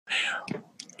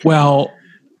Well,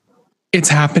 it's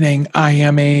happening. I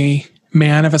am a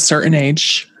man of a certain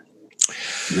age.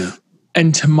 Yeah.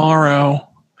 And tomorrow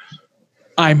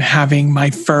I'm having my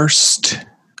first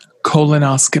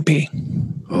colonoscopy.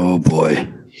 Oh boy.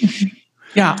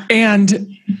 Yeah. And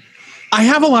I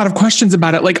have a lot of questions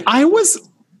about it. Like, I was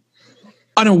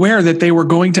unaware that they were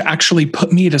going to actually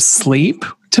put me to sleep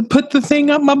to put the thing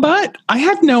up my butt. I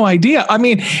had no idea. I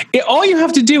mean, all you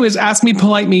have to do is ask me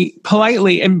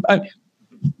politely and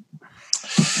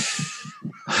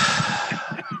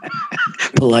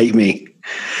polite me.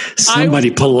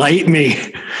 Somebody polite me.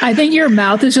 I think your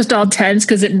mouth is just all tense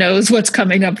because it knows what's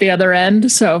coming up the other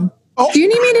end. So do you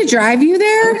need me to drive you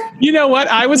there? You know what?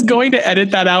 I was going to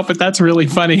edit that out, but that's really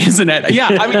funny, isn't it? Yeah.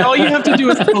 I mean, all you have to do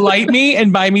is polite me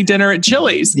and buy me dinner at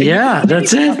Chili's. Yeah,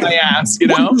 that's it. I ask, you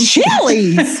know?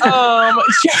 Chili's.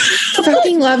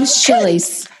 Fucking loves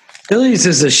Chili's. Chili's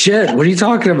is the shit. What are you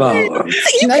talking about?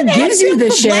 That gives you the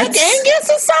shit. Black Angus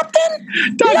or something?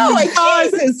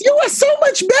 Doesn't Jesus, you are so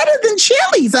much better than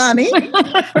Chili's, honey.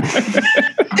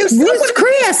 Ruth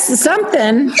Chris,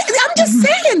 something. I'm just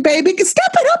saying, baby,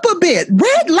 step it up a bit.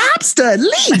 Red Lobster, at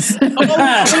least.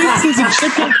 This is a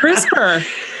chicken crisper.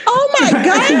 Oh my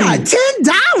God,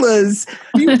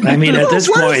 $10. I mean, at this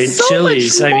point, so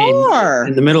Chili's, much more.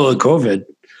 in the middle of COVID,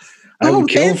 I would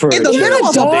kill for in the it. middle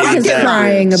of a Dog is parking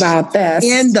crying about this.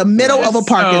 In the middle of a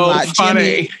parking so lot, funny.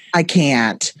 Jimmy, I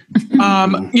can't.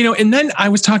 And then I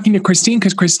was talking to Christine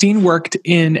because Christine worked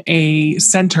in a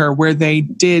center where they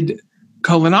did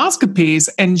colonoscopies,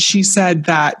 and she said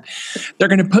that they're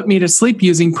going to put me to sleep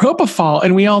using propofol,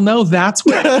 and we all know that's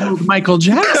what killed Michael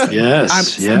Jackson.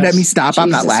 Yes, Let me stop.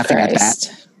 I'm not Jesus laughing at Christ.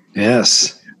 that.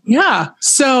 yes. Yeah.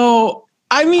 So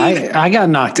I mean, I got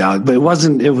knocked out, but it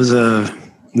wasn't. It was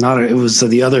it was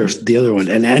the other one,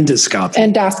 an endoscopy.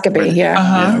 Endoscopy,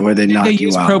 yeah. Yeah, where they knock they you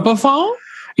use out. propofol.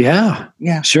 Yeah,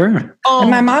 Yeah. sure. And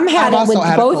my mom had I've it with also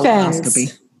had a both colonoscopy.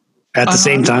 ends. At the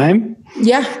same time.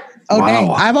 Yeah. Okay,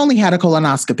 Wow. I've only had a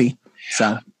colonoscopy.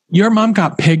 So Your mom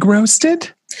got pig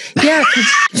roasted. Yeah,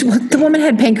 'cause the woman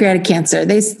had pancreatic cancer.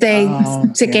 They stick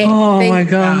it. Oh they- my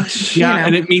gosh. Yeah, know.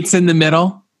 and it meets in the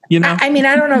middle. You know. I mean,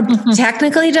 I don't know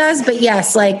technically does, but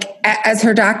yes, like as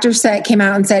her doctor came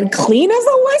out and said, clean as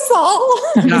a whistle.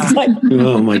 It's like,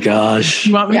 Oh my gosh.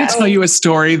 You want me to tell you a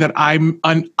story that I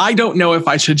don't know if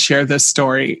I should share this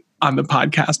story on the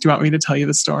podcast. Do you want me to tell you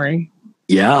the story?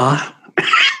 Yeah.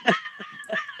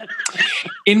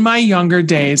 In my younger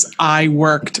days, I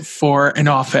worked for an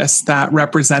office that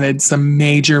represented some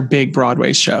major big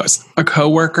Broadway shows. A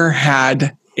coworker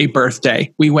had a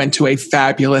birthday. We went to a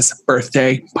fabulous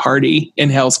birthday party in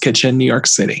Hell's Kitchen, New York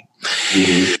City.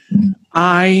 Mm-hmm.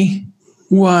 I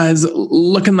was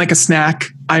looking like a snack.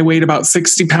 I weighed about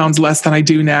 60 pounds less than I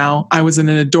do now. I was in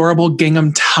an adorable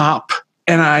gingham top,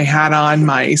 and I had on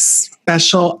my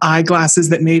special eyeglasses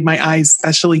that made my eyes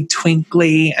specially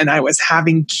twinkly, and I was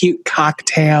having cute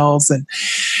cocktails. And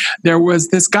there was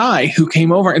this guy who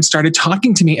came over and started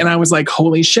talking to me, and I was like,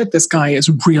 holy shit, this guy is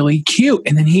really cute.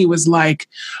 And then he was like,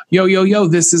 yo,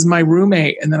 this is my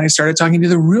roommate. And then I started talking to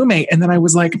the roommate, and then I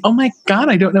was like, oh my God,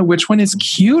 I don't know which one is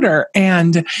cuter.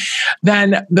 And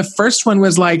then the first one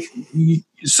was like,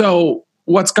 so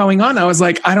what's going on? I was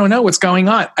like, I don't know what's going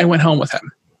on. I went home with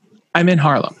him. I'm in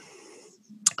Harlem.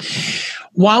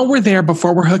 While we're there,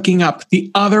 before we're hooking up,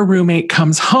 the other roommate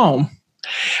comes home,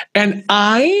 and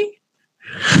I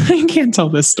can't tell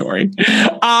this story.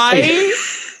 I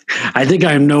think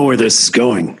I know where this is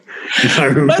going.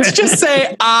 Let's just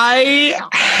say I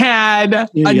had a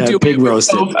pig with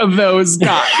roasted. both of those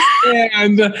guys,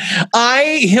 and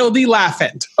Hildy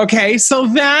laughing. Okay, so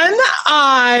then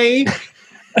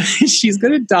she's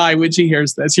going to die when she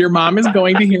hears this. Your mom is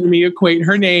going to hear me equate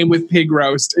her name with pig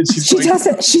roast. And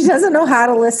she doesn't know how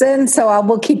to listen, so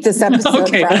we'll keep this episode.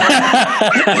 Okay.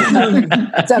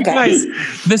 It's okay. Guys,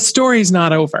 the story's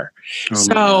not over.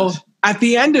 So at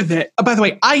the end of it, by the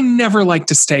way, I never like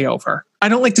to stay over. I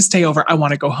don't like to stay over. I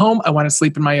want to go home. I want to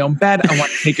sleep in my own bed. I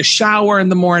want to take a shower in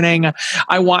the morning.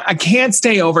 I can't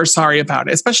stay over. Sorry about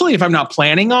it, especially if I'm not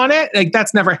planning on it. Like,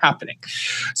 that's never happening.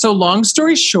 So long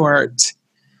story short,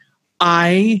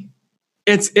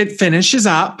 it finishes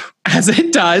up as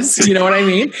it does, you know what I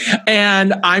mean?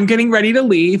 And I'm getting ready to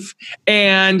leave.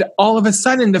 And all of a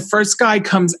sudden, the first guy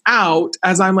comes out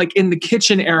as I'm like in the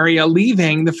kitchen area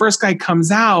leaving. The first guy comes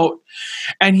out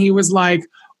and he was like,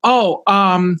 oh,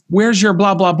 where's your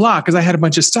blah, blah, blah? Because I had a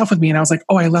bunch of stuff with me. And I was like,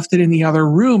 oh, I left it in the other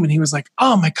room. And he was like,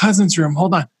 oh, my cousin's room.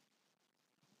 Hold on.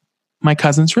 My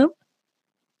cousin's room?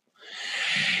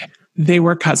 They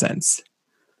were cousins.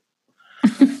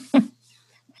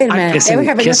 Wait a minute. They were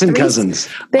having kissing cousins.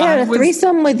 They had a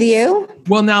threesome with you?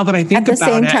 Well, now that I think At the about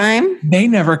same it, time? they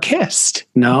never kissed.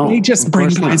 No, They just of bring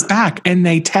course guys not. back and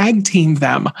they tag team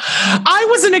them. I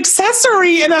was an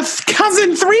accessory in a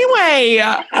cousin three-way.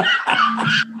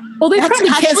 Well, they That's probably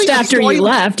actually kissed the after story- you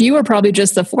left. You were probably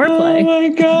just the foreplay. my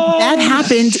God. That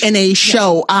happened in a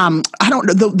show. I don't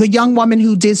know the young woman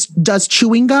who does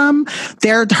chewing gum.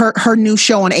 Her new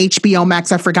show on HBO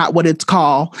Max. I forgot what it's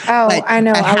called. Oh, but I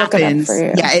know. that I'll look it up happens. for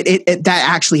you. Yeah, it that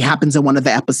actually happens in one of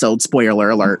the episodes.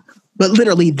 Spoiler alert! But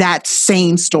literally, that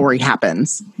same story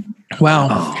happens.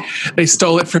 Wow. They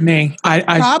stole it from me. I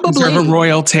Probably. deserve a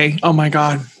royalty. Oh my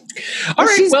God. All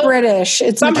right. She's Well, British.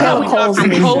 It's somehow Michaela we got Cole's from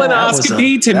new show.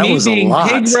 colonoscopy to that me was a being lot.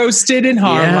 pig roasted in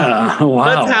Harlem. Yeah, wow.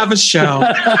 Let's have a show.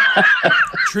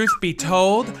 Truth be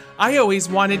told, I always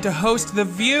wanted to host The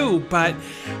View, but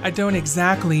I don't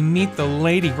exactly meet the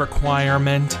lady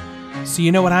requirement. So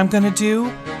you know what I'm going to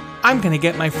do? I'm going to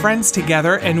get my friends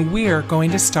together and we're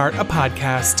going to start a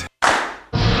podcast.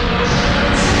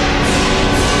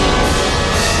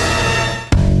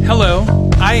 Hello,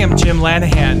 I am Jim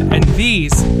Lanahan, and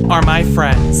these are my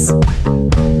friends.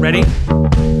 Ready?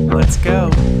 Let's go.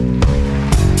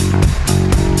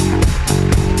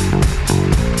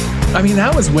 I mean,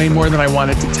 that was way more than I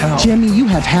wanted to tell. Jimmy, you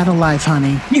have had a life,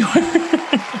 honey.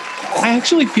 I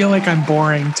actually feel like I'm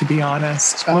boring, to be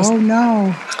honest. Oh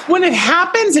no! When it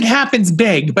happens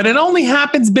big, but it only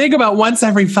happens big about once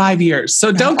every 5 years.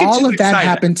 So don't get all too of that excited.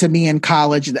 happened to me in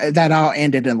college. That all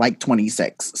ended in like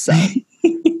 26. So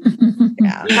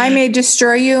yeah. I May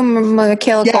Destroy You,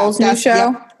 Michaela Cole's new that's-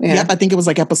 show. Yep, I think it was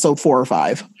like episode 4 or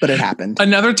 5, but it happened.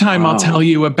 Another time I'll Wow. tell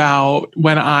you about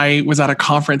when I was at a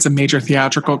conference, a major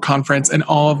theatrical conference, and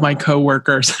all of my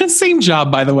coworkers, same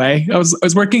job, by the way. I was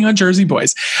working on Jersey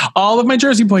Boys. All of my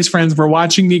Jersey Boys friends were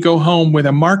watching me go home with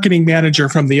a marketing manager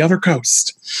from the other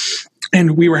coast.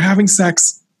 And we were having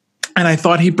sex. And I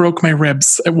thought he broke my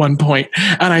ribs at one point.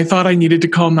 And I thought I needed to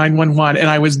call 911. And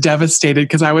I was devastated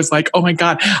because I was like, oh my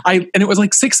God. And it was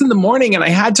like 6 a.m. and I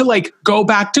had to like go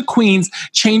back to Queens,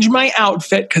 change my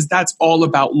outfit, because that's all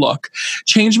about look.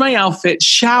 Change my outfit,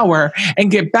 shower, and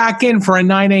get back in for a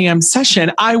 9 a.m. session.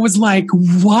 I was like,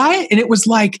 what? And it was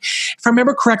like, if I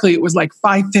remember correctly, it was like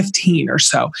 5:15 or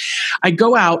so. I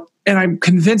go out. And I'm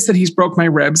convinced that he's broke my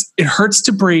ribs. It hurts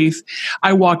to breathe.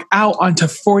 I walk out onto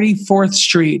 44th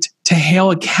Street to hail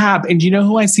a cab. And do you know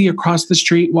who I see across the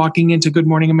street walking into Good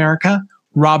Morning America?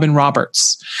 Robin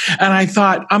Roberts. And I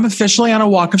thought, I'm officially on a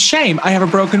walk of shame. I have a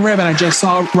broken rib and I just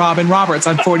saw Robin Roberts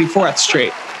on 44th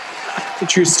Street. It's a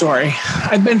true story.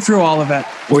 I've been through all of it.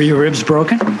 Were your ribs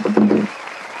broken?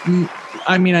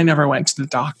 I mean, I never went to the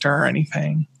doctor or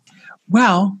anything.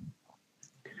 Well,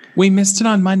 we missed it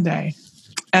on Monday.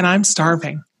 And I'm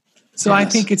starving. So I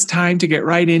Yes. think it's time to get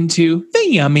right into the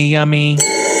yummy. Yeah,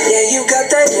 you got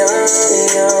that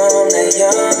yummy,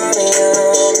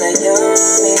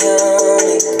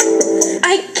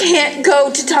 I can't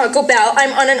go to Taco Bell.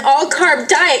 I'm on an all-carb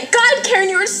diet. God, Karen,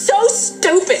 you're so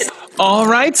stupid. All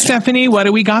right, Stephanie, what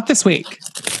do we got this week?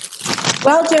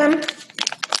 Well, Jim,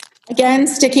 again,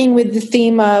 sticking with the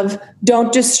theme of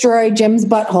don't destroy Jim's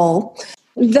butthole,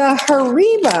 the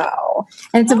Haribo.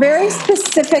 And it's a very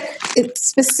specific,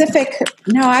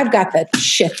 no, I've got that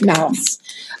shit mouse.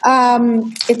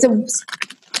 It's a,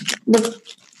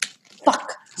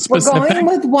 fuck. Specific? We're going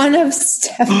with one of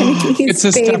Stephanie's It's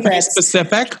a Stephanie favorites.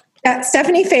 specific.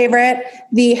 Stephanie favorite,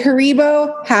 the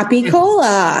Haribo Happy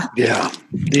Cola. Yeah.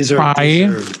 These are. I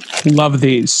love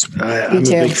these. I'm a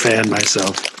too. big fan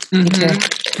myself.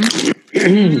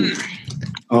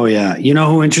 Oh, yeah. You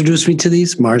know who introduced me to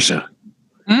these? Marsha.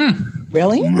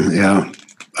 Really? Yeah.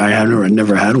 I had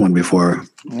never had one before.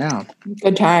 Yeah.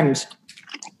 Good times.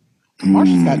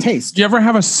 Marsha's got taste. Do you ever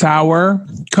have a sour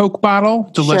Coke bottle?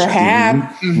 Delicious. Sure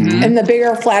have. And the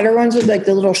bigger, flatter ones with like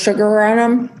the little sugar on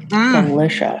them.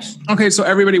 Delicious. Okay, so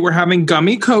everybody, we're having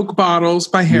gummy Coke bottles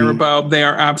by Haribo. They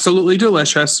are absolutely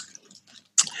delicious.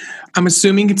 I'm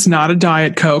assuming it's not a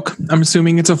Diet Coke. I'm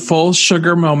assuming it's a full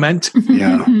sugar moment.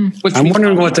 Yeah. Which I'm means-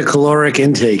 wondering what the caloric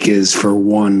intake is for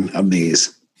one of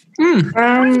these.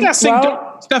 I'm guessing,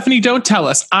 Stephanie, don't tell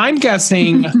us. I'm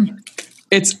guessing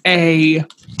it's a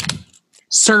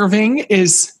serving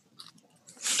is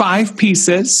 5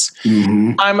 pieces.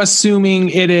 I'm assuming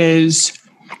it is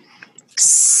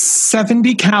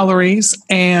 70 calories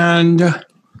and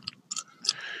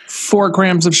 4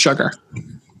 grams of sugar.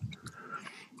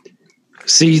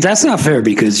 See, that's not fair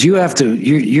because you have to.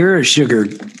 You're a sugar.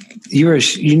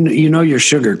 You know your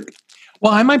sugar.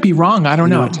 Well, I might be wrong. I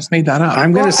don't know. No. I just made that up.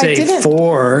 I'm going to Well, I say didn't-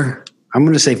 4. I'm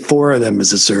going to say 4 of them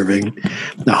is a serving,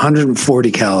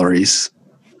 140 calories,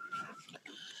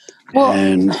 Well,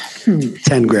 and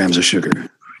 10 grams of sugar.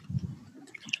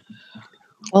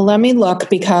 Well, let me look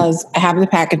because I have the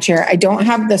package here. I don't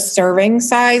have the serving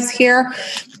size here.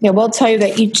 I will tell you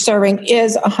that each serving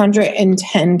is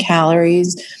 110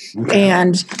 calories,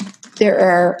 and there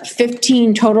are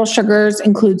 15 total sugars,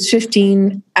 includes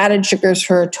 15 added sugars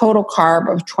for a total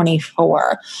carb of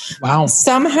 24. Wow.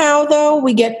 Somehow, though,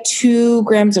 we get 2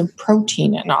 grams of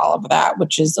protein in all of that,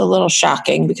 which is a little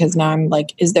shocking because now I'm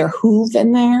like, is there hoof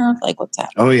in there? Like, what's that?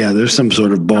 Oh yeah, there's some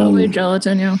sort of Probably bone.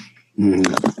 gelatin, yeah.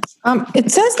 It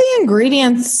says the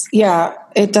ingredients. Yeah,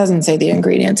 it doesn't say the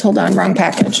ingredients. Hold on, wrong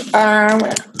package.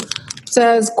 It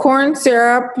says corn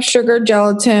syrup, sugar,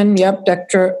 gelatin. Yep,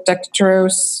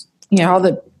 dextrose. All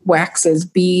the waxes: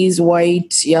 bees,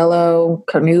 white, yellow,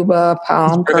 carnauba,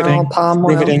 palm kernel, palm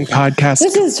oil. Riveting podcast.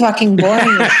 This is fucking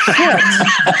boring as shit.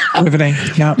 Riveting.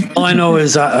 Yeah. All I know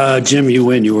is, Jim, you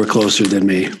win. You were closer than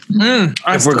me.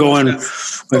 If we're going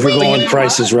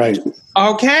Price is Right.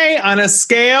 Okay, on a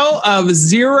scale of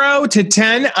 0 to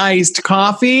 10 iced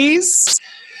coffees,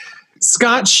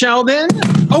 Scott Sheldon.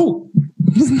 Oh,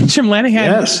 Jim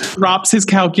Lanahan drops his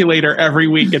calculator every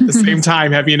week at the same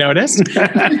time. Have you noticed?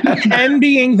 10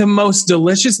 being the most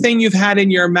delicious thing you've had in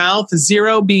your mouth,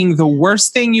 0 being the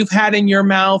worst thing you've had in your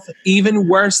mouth, even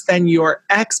worse than your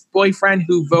ex-boyfriend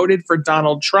who voted for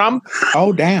Donald Trump.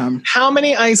 Oh, damn. How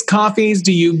many iced coffees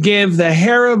do you give the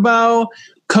Haribo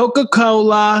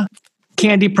Coca-Cola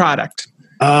candy product?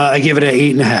 I give it an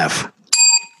 8.5.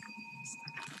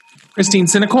 Christine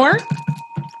Sinacor?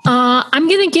 I'm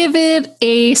going to give it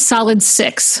a solid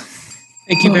 6.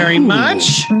 Thank you very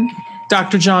much.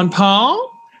 Dr. John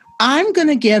Paul? I'm going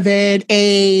to give it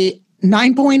a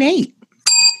 9.8.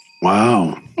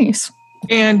 Wow. Nice.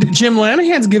 And Jim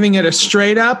Lanahan's giving it a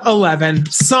straight up 11.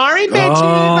 Sorry, bitches.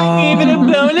 I gave it a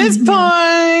bonus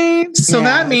point. So Yeah,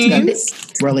 that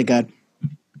means Really good.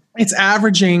 it's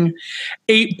averaging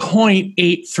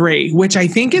 8.83, which I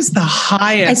think is the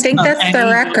highest. I think of that's the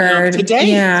any record. to date.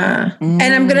 Yeah. And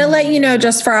I'm going to let you know,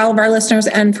 just for all of our listeners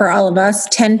and for all of us,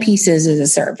 10 pieces is a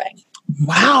serving.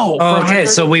 Wow. Oh, okay,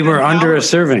 so we were under a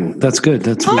serving. That's good.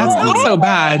 That's not so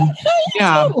bad.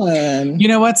 Yeah. You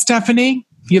know what, Stephanie?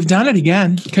 You've done it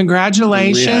again.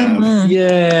 Congratulations.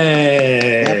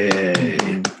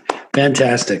 Yay.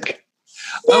 Fantastic.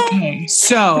 Okay,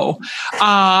 so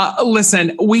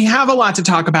listen, we have a lot to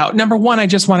talk about. Number one, I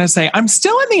just want to say I'm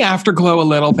still in the afterglow a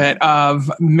little bit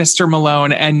of Mr.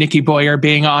 Malone and Nikki Boyer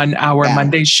being on our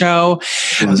Monday show.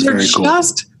 They're very cool.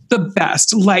 just the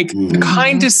best, like the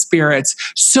kindest spirits,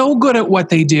 so good at what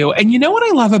they do. And you know what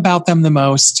I love about them the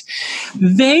most?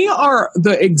 They are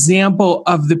the example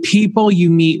of the people you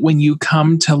meet when you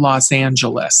come to Los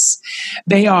Angeles.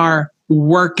 They are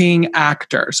working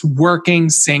actors, working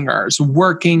singers,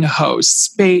 working hosts,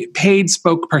 paid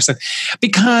spokesperson.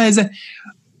 Because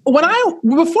before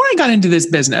I got into this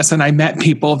business and I met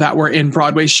people that were in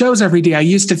Broadway shows every day, I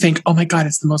used to think, oh my God,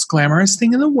 it's the most glamorous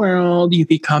thing in the world. You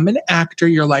become an actor,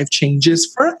 your life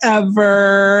changes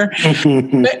forever.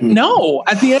 But no,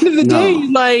 at the end of the day,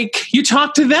 like you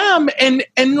talk to them and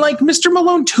like Mr.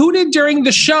 Malone tooted during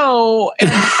the show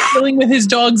and dealing with his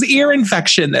dog's ear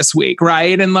infection this week,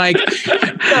 right? And like,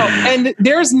 and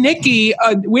there's Nikki.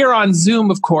 We're on Zoom,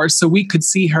 of course, so we could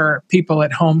see her. People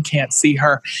at home can't see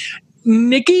her.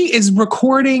 Nikki is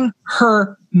recording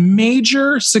her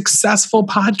major successful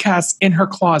podcast in her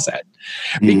closet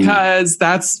because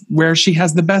that's where she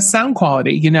has the best sound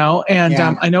quality, you know? And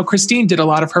I know Christine did a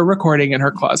lot of her recording in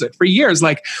her closet for years.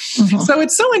 Like, so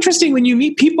it's so interesting when you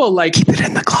meet people like Keep it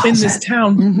in the closet. in this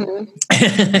town.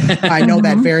 I know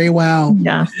that very well.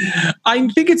 Yeah. I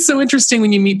think it's so interesting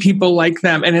when you meet people like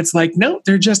them and it's like, no,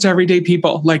 they're just everyday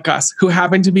people like us who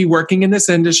happen to be working in this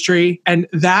industry. And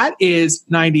that is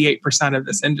 98% of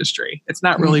this industry. It's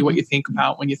not really what you think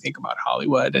about when you think about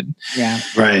Hollywood and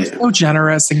Right. so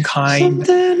generous and kind.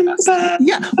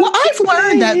 Yeah. Well, I've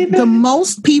learned that the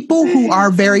most people who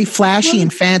are very flashy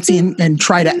and fancy and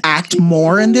try to act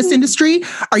more in this industry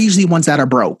are usually ones that are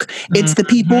broke. It's the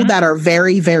people that are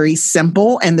very, very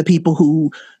simple and the people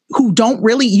who don't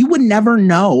really, you would never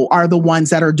know are the ones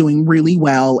that are doing really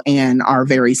well and are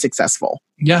very successful.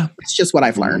 Yeah. It's just what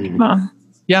I've learned.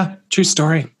 Yeah. True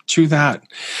story. True that.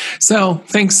 So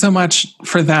thanks so much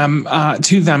for them,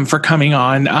 to them for coming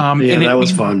on. And that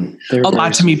was fun. A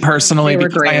lot to me personally They were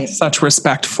because I have great. such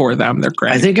respect for them. They're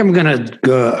great. I think I'm going to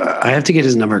go. I have to get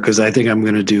his number because I think I'm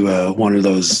going to do one of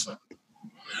those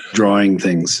drawing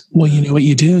things. Well, you know what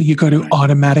you do? You go to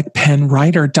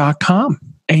automaticpenwriter.com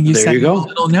and you There send you go. a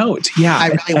little note. Yeah. I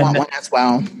really want one as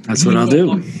well. That's what I'll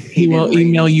do. He will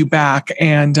email you back.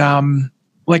 And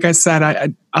like I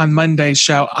said, on Monday's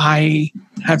show, I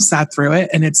have sat through it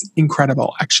and it's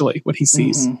incredible, actually, what he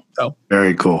sees. So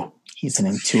Very cool. He's an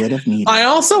intuitive medium. I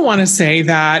also want to say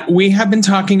that we have been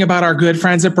talking about our good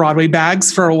friends at Broadway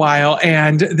Bags for a while,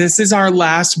 and this is our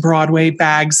last Broadway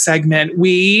Bags segment.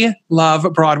 We love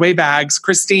Broadway Bags.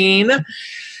 Christine,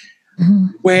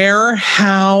 where,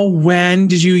 how, when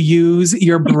did you use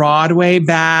your Broadway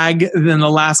bag in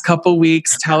the last couple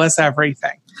weeks? Tell us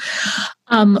everything.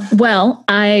 Well,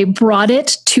 I brought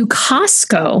it to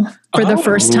Costco for the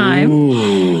first time,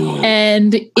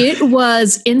 and it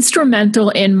was instrumental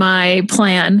in my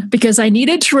plan because I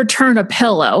needed to return a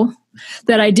pillow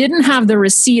that I didn't have the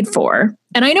receipt for.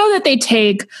 And I know that they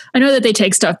take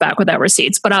stuff back without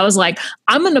receipts, but I was like,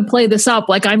 I'm going to play this up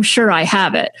like I'm sure I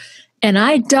have it. And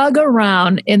I dug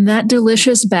around in that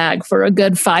delicious bag for a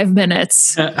good 5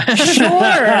 minutes, sure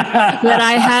that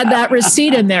I had that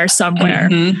receipt in there somewhere.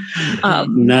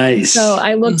 Nice. So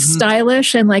I looked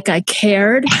stylish and like I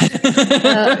cared,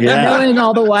 knowing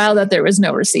all the while that there was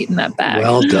no receipt in that bag.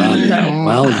 Well done.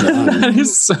 Well done. That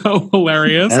is so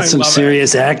hilarious. That's some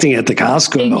serious acting at the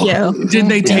Costco. Thank you. Did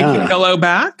they take the pillow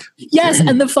back? Yes.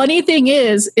 And the funny thing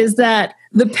is that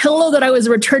the pillow that I was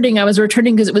returning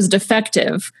because it was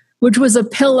defective, which was a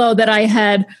pillow that I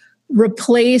had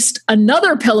replaced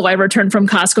another pillow I returned from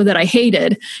Costco that I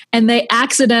hated. And they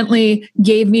accidentally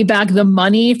gave me back the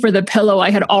money for the pillow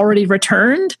I had already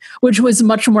returned, which was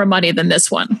much more money than this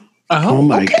one. Oh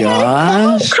my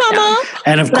gosh. Come on.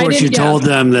 And of course you told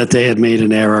them that they had made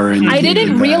an error. And I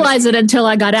didn't realize it until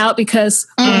I got out because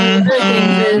I'm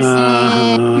blind.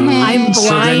 So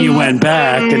then you went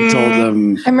back and told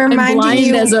them. I'm blind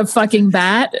you as a fucking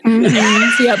bat.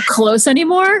 See up close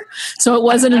anymore. So it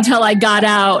wasn't until I got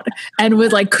out and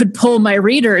could pull my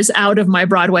readers out of my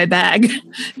Broadway bag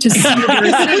to see the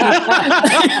receipt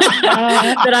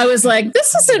that I was like,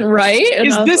 this isn't right. And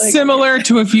is this similar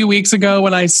to a few weeks ago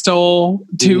when I stole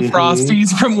two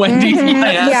Frosties from Wendy's?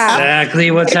 Yeah.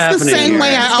 Exactly what's happening. It's the same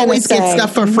way I always get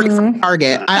stuff for free from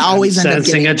Target. I always end up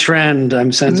sensing a trend.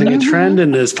 I'm sensing a trend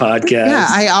in this podcast. Yeah,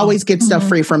 I always get stuff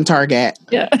free from Target.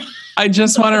 Yeah. I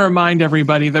just want to remind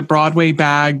everybody that Broadway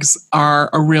Bags are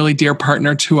a really dear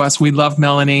partner to us. We love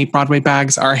Melanie. Broadway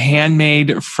Bags are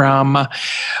handmade from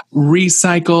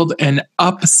recycled and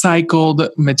upcycled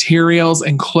materials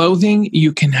and clothing.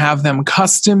 You can have them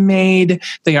custom made.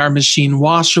 They are machine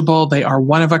washable. They are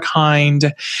one of a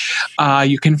kind.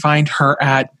 You can find her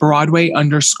at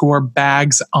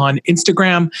Broadway_bags on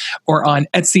Instagram or on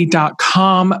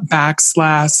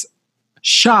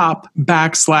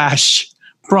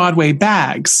Etsy.com/shop/Broadway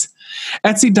Bags.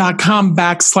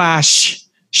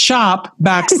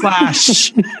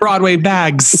 Etsy.com/shop/Broadway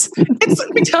Bags. Let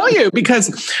me tell you, because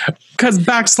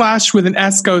backslash with an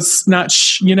S goes not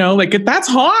that's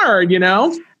hard,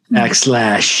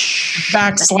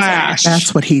 Backslash.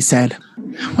 That's what he said.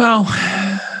 Well,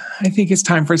 I think it's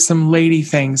time for some lady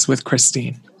things with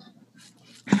Christine.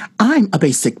 I'm a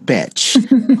basic bitch.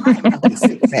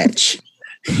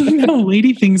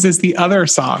 Lady Things is the other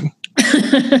song.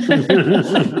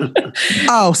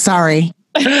 Oh, sorry.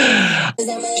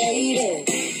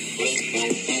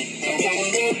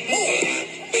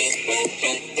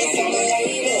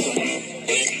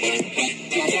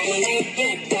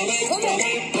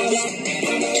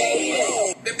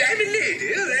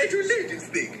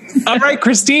 All right,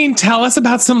 Christine, tell us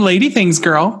about some lady things,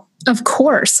 girl. Of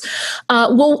course.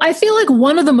 Well, I feel like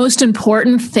one of the most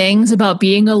important things about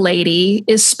being a lady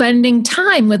is spending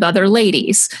time with other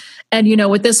ladies. And,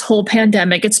 with this whole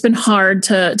pandemic, it's been hard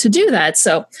to do that.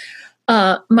 So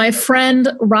my friend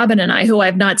Robin and I, who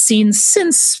I've not seen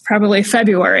since probably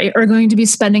February, are going to be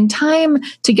spending time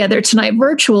together tonight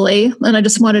virtually. And I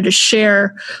just wanted to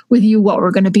share with you what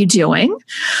we're going to be doing.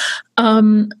 A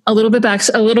little bit of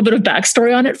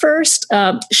backstory on it first.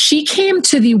 She came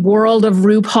to the world of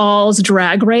RuPaul's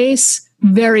Drag Race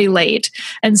very late.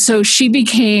 And so she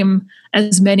became,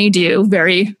 as many do,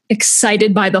 very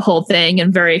excited by the whole thing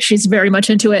and she's very much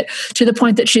into it, to the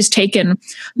point that she's taken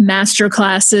master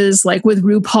classes with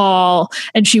RuPaul,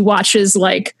 and she watches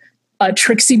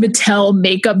Trixie Mattel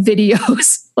makeup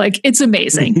videos. It's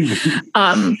amazing.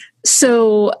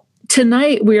 So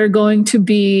tonight we are going to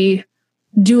be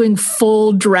doing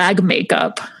full drag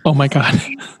makeup. Oh my God.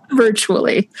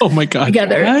 Virtually. Oh my God.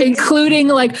 Together,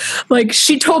 including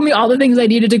she told me all the things I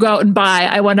needed to go out and buy.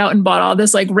 I went out and bought all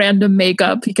this random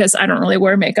makeup because I don't really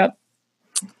wear makeup,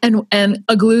 and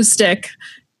a glue stick.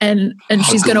 And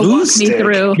she's going to walk me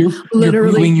through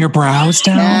You're gluing your brows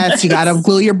down? Yes, you got to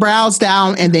glue your brows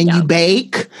down, and then you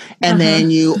bake, and then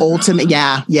you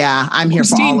Yeah, I'm here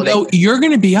Christine, for all of it. You're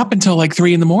going to be up until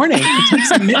 3 a.m. It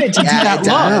takes a minute to do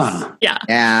that look.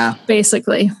 Yeah,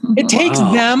 basically. It takes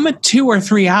them 2 or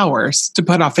 3 hours to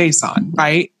put a face on,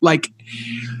 right?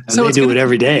 So they do gonna it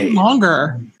every day. be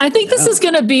longer. I think this is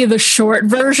going to be the short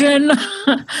version.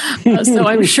 So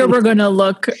I'm sure we're going to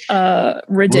look Will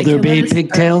ridiculous. there be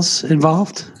pigtails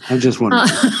involved? I'm just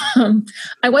wondering.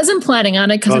 I wasn't planning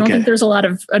on it because I don't Okay. think there's a lot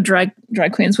of drag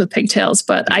queens with pigtails,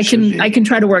 but I should be. can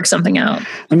try to work something out.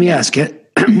 Let me ask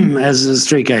it, as a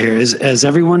straight guy here, is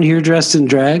everyone here dressed in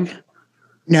drag?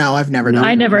 No, I've never done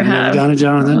I it. never You've have. done it,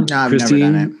 Jonathan? No, I've never Christine?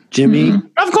 done it. Jimmy?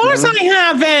 Of course I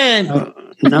haven't.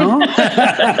 No?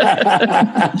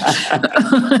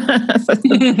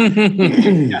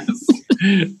 Yes.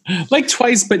 Like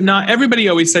twice, but not. Everybody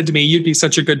always said to me, you'd be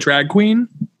such a good drag queen.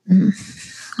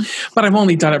 But I've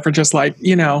only done it for just like,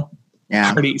 Yeah.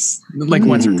 parties, like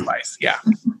once or twice. Yeah.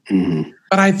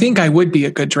 But I think I would be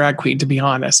a good drag queen, to be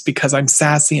honest, because I'm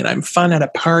sassy and I'm fun at a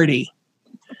party.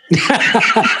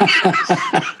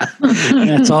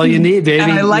 That's all you need, baby.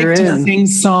 And I like You're to in. sing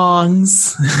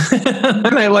songs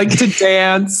and I like to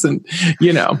dance. And,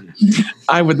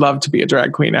 I would love to be a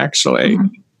drag queen, actually.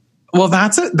 Well,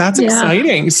 that's it. That's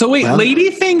exciting. So wait, Well- lady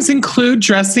things include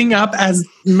dressing up as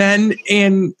men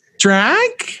in drag?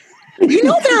 You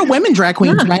know there are women drag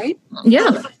queens, right?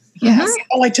 Yeah. Yes.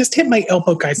 Oh, I just hit my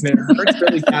elbow, guys, and it hurts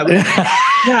really badly.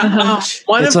 Yeah.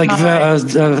 One It's of like my-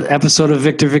 the episode of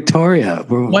Victor Victoria.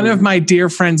 One of my dear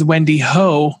friends, Wendy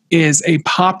Ho, is a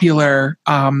popular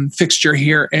fixture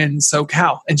here in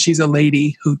SoCal, and she's a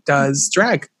lady who does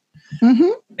drag. Mm-hmm.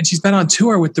 And she's been on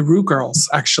tour with the Rue Girls,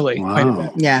 actually. Quite a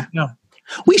Wow. bit. Yeah. Yeah.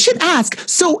 We should ask.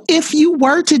 So, if you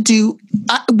were to do,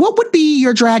 what would be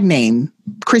your drag name?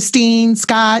 Christine,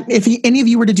 Scott? If any of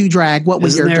you were to do drag, what would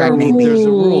Isn't your there, drag name be? there's a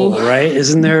rule, right?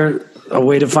 Isn't there a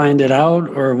way to find it out?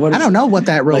 Or what? I don't know what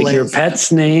that rule Like is. your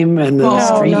pet's name and the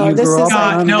No, street no, you this grew is up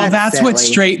God, on? no, That's that's what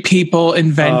silly. straight people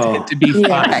invented Oh. to be Yeah.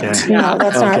 fun. Okay. No,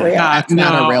 that's not Okay. real. God, That's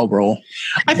not no. a real rule.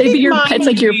 I Maybe think your mine it's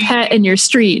like would your be- pet in your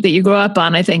street that you grow up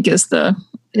on, I think is the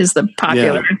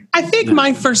popular. I think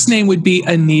my first name would be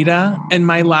Anita, and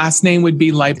my last name would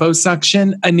be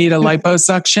Liposuction. Anita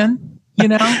Liposuction.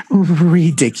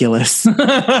 Ridiculous.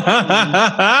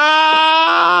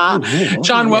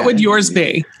 John, what would yours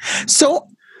be? So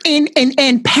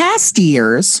in past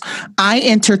years, I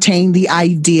entertained the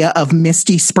idea of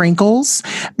Misty Sprinkles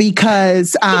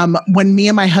because when me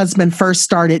and my husband first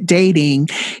started dating,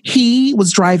 he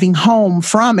was driving home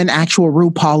from an actual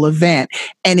RuPaul event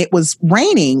and it was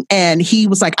raining and he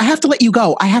was like, I have to let you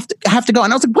go. I have to go.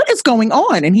 And I was like, what is going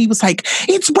on? And he was like,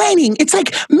 it's raining. It's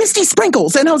like Misty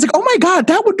Sprinkles. And I was like, oh my God,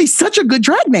 that would be such a good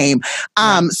drag name.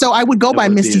 So I would go That by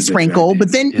would be a Misty good Sprinkle. drag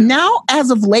But then name. Yeah. now, as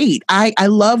of late, I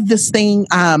love this thing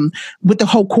with the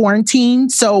whole quarantine.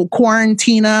 So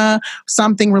Quarantina,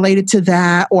 something related to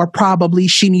that, or probably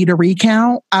She Need a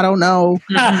Recount. I don't know.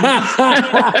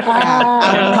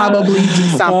 I would probably do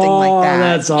something like that.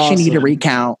 That's She Need a awesome.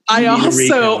 recount. I Need a also,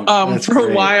 recount. That's for a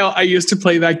great. while, I used to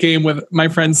play that game with my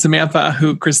friend Samantha,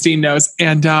 who Christine knows.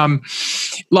 And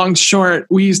long short,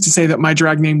 we used to say that my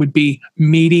drag name would be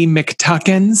Meaty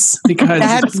McTuckins because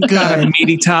That's it's got a good.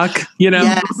 meaty tuck, Yes,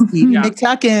 Yeah.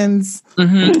 McTuckins.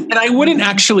 Mhm. And I wouldn't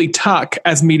actually tuck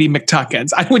as Meaty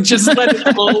McTuckins. I would just let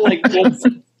it flow like this,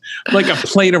 like a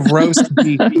plate of roast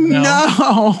beef.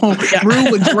 No,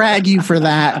 Rue would drag you for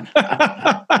that.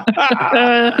 Well,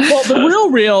 the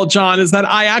real, John, is that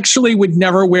I actually would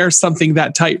never wear something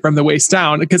that tight from the waist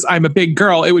down because I'm a big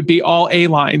girl. It would be all A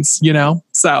lines,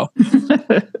 So,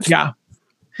 yeah.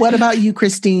 What about you,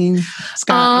 Christine?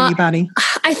 Scott, anybody?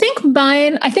 I think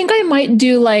I might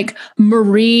do like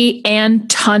Marie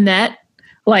Antoinette,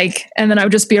 and then I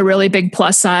would just be a really big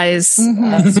plus size, sort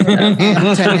of,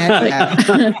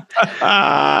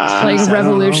 Yeah.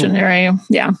 revolutionary.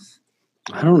 Yeah.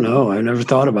 I don't know. I never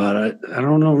thought about it. I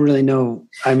don't really know.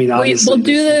 I mean, obviously, We'll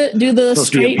do the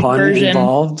supposed to be a straight pun version.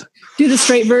 involved. Do the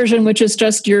straight version, which is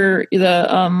just your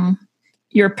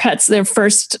pet's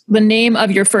the name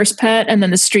of your first pet and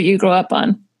then the street you grew up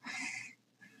on.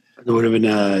 It would have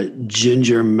been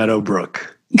Ginger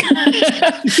Meadowbrook.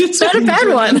 It's not a bad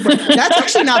one. That's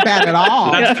actually not bad at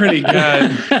all. That's pretty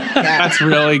good. That's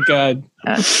really good.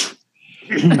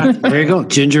 There you go,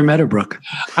 Ginger Meadowbrook.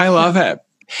 I love it.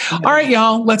 All right,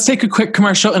 y'all, let's take a quick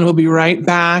commercial and we'll be right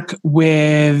back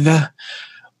with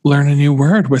Learn a New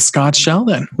Word with Scott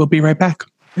Sheldon. We'll be right back.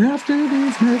 After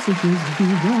these messages, we'll be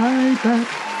right back.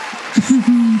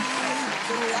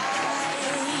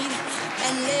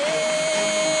 And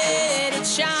let it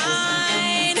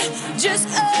shine just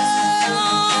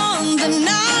on the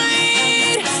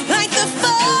night like the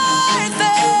 4th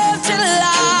of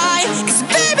July. 'Cause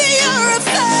baby, you're a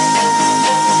firework.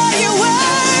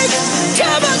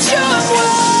 Come on, show 'em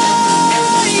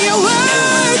what you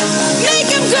work. Make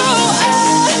 'em go,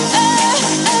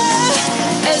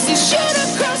 as you shoot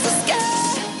across the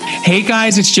Hey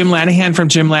guys, it's Jim Lanahan from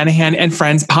Jim Lanahan and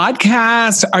Friends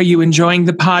podcast. Are you enjoying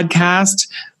the podcast?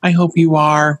 I hope you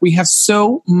are. We have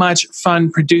so much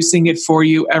fun producing it for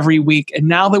you every week. And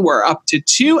now that we're up to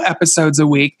 2 episodes a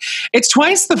week, it's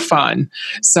twice the fun.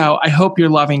 So I hope you're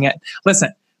loving it.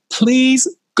 Listen, please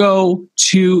go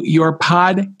to your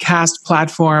podcast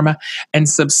platform and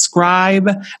subscribe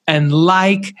and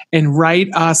like and write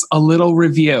us a little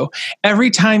review.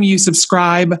 Every time you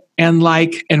subscribe and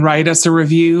like and write us a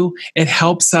review, it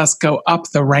helps us go up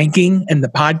the ranking in the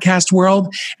podcast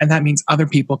world. And that means other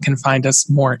people can find us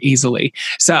more easily.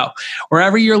 So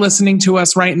wherever you're listening to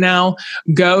us right now,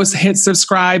 go hit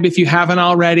subscribe if you haven't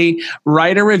already,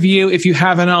 write a review if you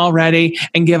haven't already,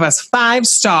 and give us 5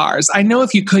 stars. I know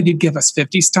if you could, you'd give us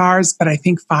 50 stars, but I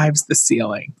think 5's the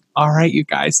ceiling. All right, you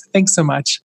guys. Thanks so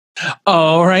much.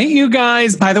 All right, you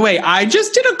guys. By the way, I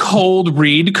just did a cold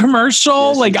read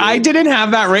commercial. Yes, I didn't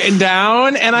have that written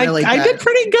down, and Really I did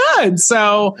pretty good.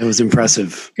 So It was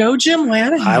impressive. go Jim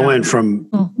Lanahan. I went from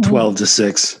 12 to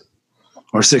 6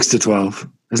 or 6 to 12.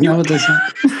 Isn't that what they said?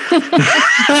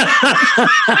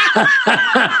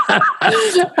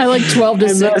 I like 12 to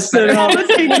 6. I messed it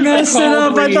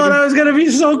up. I thought I was going to be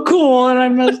so cool, and I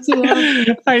messed it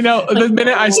up. I know. The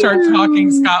minute I start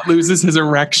talking, Scott loses his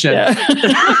erection.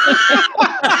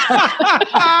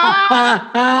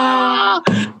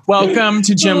 Welcome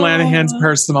to Jim Lanahan's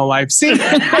personal life. See, after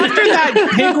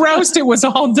that pig roast, it was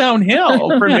all downhill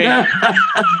for me.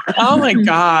 Oh my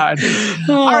God.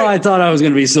 Oh, I thought I was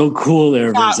going to be so cool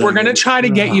there. Scott, we're going to try to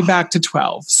get you back to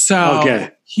 12. So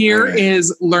here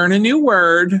is learn a new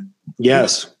word.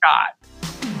 Yes. Scott.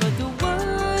 But the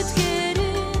words get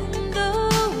in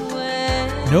the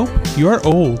way. Nope, you're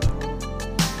old.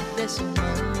 There's so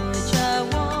much I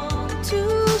want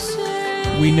to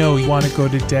say. We know you want to go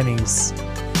to Denny's.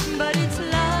 But it's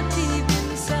locked deep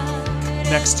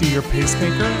inside. Next to your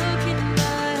pacemaker? Look in my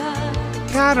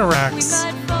eyes. Cataracts.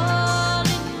 We might fall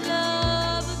in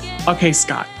love again. Okay,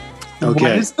 Scott. Okay.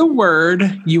 What is the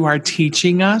word you are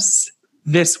teaching us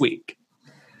this week?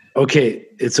 Okay,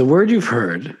 it's a word you've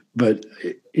heard, but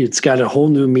it's got a whole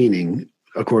new meaning,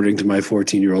 according to my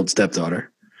 14-year-old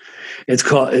stepdaughter. It's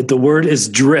called, the word is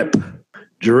drip.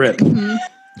 Drip.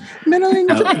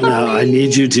 Now, I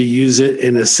need you to use it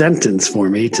in a sentence for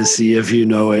me to see if you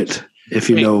know it, if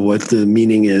you know what the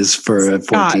meaning is for a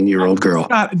 14-year-old girl.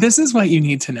 Scott, this is what you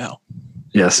need to know.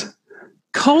 Yes.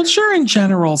 Culture in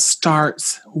general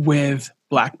starts with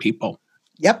Black people.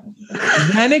 Yep.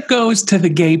 Then it goes to the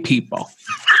gay people.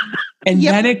 And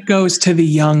then it goes to the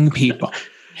young people.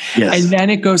 Yes. And then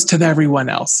it goes to everyone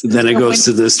else. Then it goes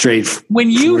to the straight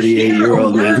When you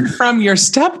 48-year-old hear a man. word from your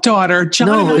stepdaughter, John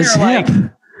No, it's hip.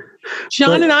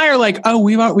 and I are like, oh,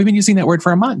 we've been using that word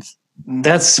for a month.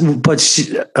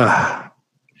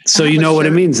 So you know what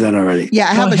it means then already. Yeah,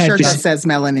 I have Go a ahead, shirt Jen. that says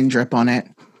melanin drip on it.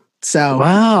 So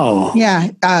Wow. yeah,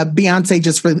 Beyonce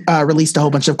just released a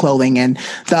whole bunch of clothing, and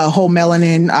the whole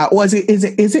melanin is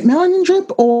it melanin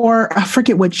drip, or I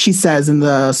forget what she says in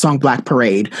the song Black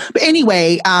Parade. But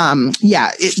anyway,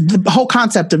 the whole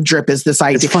concept of drip is this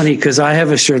idea. It's funny because I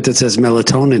have a shirt that says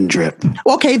melatonin drip.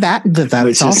 Okay, that's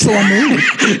Which is- also a mood.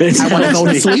 I want to go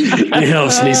to sleep. It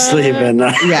helps me sleep at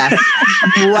night. Yeah,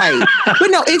 right. But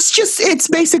no, it's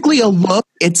basically a look.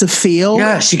 It's a feel.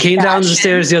 Yeah, she came down the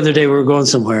stairs the other day. We were going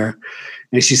somewhere,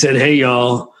 and she said, "Hey,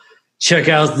 y'all, check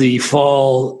out the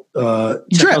fall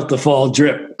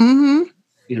drip. Mm-hmm.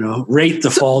 You know, rate the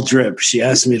fall drip." She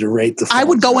asked me to rate the. Fall I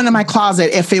would go drip. into my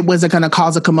closet if it wasn't going to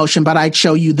cause a commotion, but I'd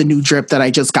show you the new drip that I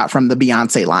just got from the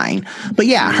Beyonce line. But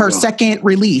yeah, her second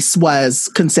release was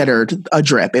considered a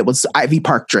drip. It was Ivy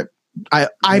Park drip.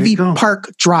 Ivy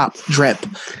Park drop drip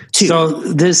too. So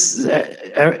this,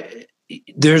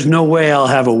 there's no way I'll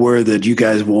have a word that you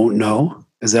guys won't know.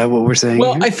 Is that what we're saying?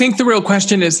 Well, here? I think the real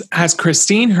question is, has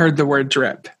Christine heard the word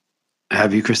drip?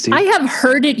 Have you, Christine? I have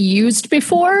heard it used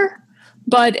before,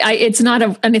 but it's not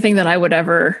anything that I would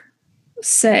ever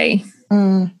say.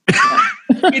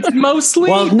 It's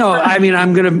mostly. Well, no, I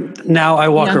mean, now I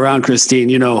walk around, Christine,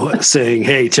 saying,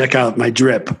 "Hey, check out my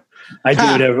drip." I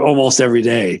do it almost every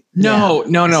day. No.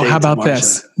 Say How it to about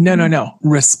this? Marsha. No.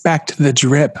 Respect the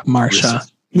drip, Marsha.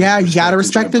 Yeah, you got to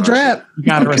respect the drip. You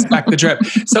got to respect the drip.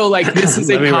 So, this is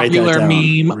a Let me write that popular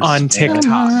down. meme on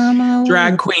TikTok.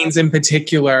 Drag queens in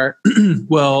particular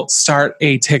will start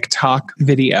a TikTok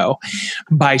video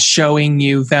by showing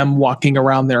you them walking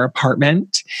around their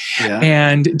apartment. Yeah.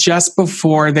 And just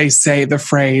before they say the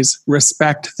phrase,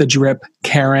 respect the drip,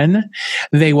 Karen,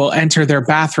 they will enter their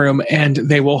bathroom and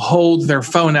they will hold their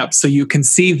phone up so you can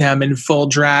see them in full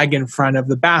drag in front of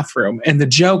the bathroom. And the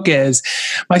joke is,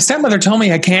 my stepmother told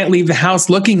me I can't leave the house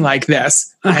looking like this.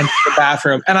 this and to the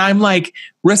bathroom. And I'm like,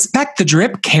 respect the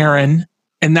drip, Karen.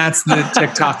 And that's the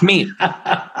TikTok meme.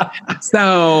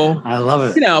 So I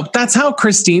love it. You know, that's how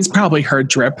Christine's probably heard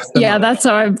drip. Yeah, that's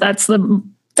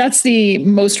the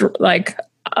most like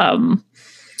I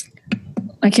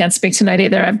can't speak tonight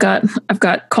either. I've got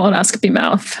colonoscopy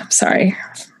mouth. I'm sorry.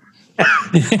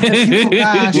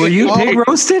 Gosh. Were you pig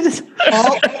roasted?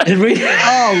 Oh, Did we?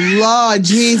 oh, Lord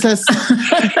Jesus.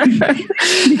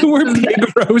 You were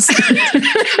pig roasted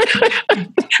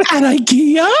at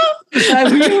IKEA.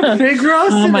 Were you pig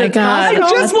roasted? Oh my God. I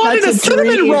just wanted a That's a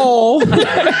cinnamon dream. roll. Yeah,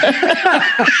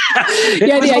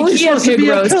 the only IKEA supposed to pig be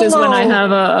a roast is when I pillow.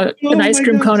 have an my ice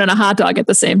cream God. cone and a hot dog at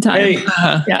the same time. Hey,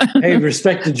 Yeah. hey,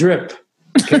 respect the drip,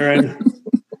 Karen.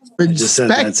 I just said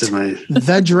that to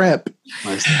The drip.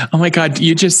 my Oh my God,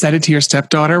 you just said it to your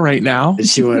stepdaughter right now. and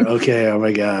she went, okay, oh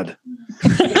my God.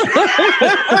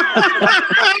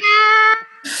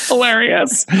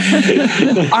 Hilarious.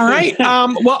 All right.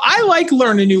 Well, I like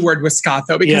learn a new word with Scott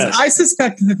though, because Yes. I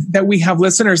suspect that we have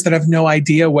listeners that have no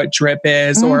idea what drip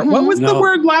is or what was the No.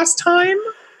 word last time?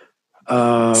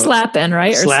 Slapping,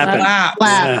 right? Slapping. Slap.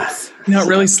 Slaps. No, it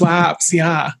really slaps.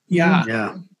 Yeah. Yeah.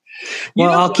 Yeah. You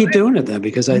Well, know I'll keep doing it then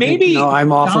because I Maybe think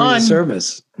I'm offering Don- a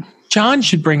service. John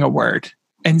should bring a word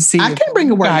and see I if can bring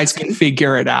a you word. guys can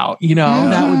figure it out. You know,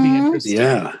 that would be interesting.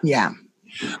 Yeah. Yeah.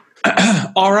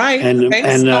 All right. And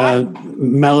Thanks, Scott.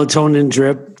 melatonin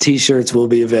drip t-shirts will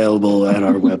be available at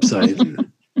our website.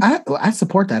 I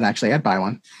support that actually. I'd buy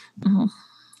one.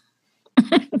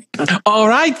 All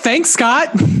right. Thanks, Scott.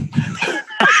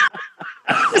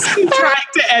 I'm trying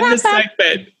to end the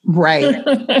segment. Right.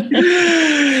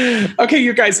 Okay,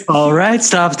 you guys. All right,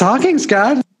 stop talking,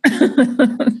 Scott.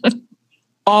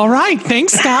 All right.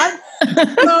 Thanks, Scott.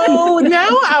 So now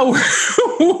our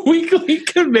weekly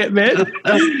commitment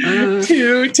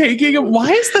to taking.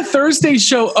 Why is the Thursday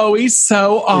show always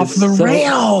so off the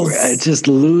rails?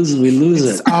 We lose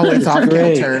it. Always off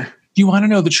Great. kilter. You want to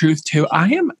know the truth too? I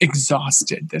am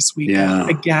exhausted this weekend. Yeah.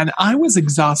 Again, I was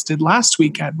exhausted last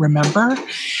weekend, remember?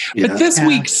 Yeah. But this Yeah.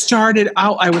 week started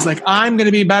out, I was like, I'm going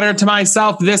to be better to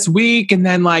myself this week. And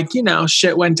then, like, you know,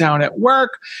 shit went down at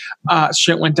work.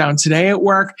 Shit went down today at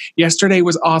work. Yesterday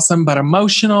was awesome, but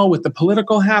emotional with the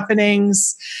political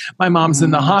happenings. My mom's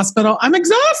in the hospital. I'm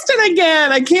exhausted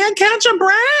again. I can't catch a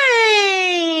break.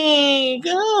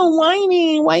 Oh,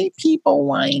 whiny. White people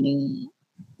whiny.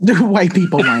 White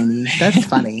people whiny. That's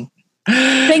funny.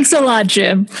 Thanks a lot,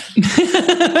 Jim.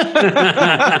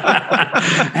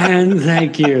 And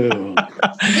thank you.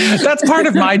 That's part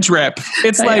of my drip.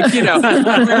 It's like, you know,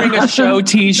 I'm wearing a show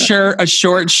t-shirt, a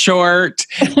short short,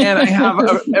 and I have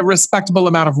a respectable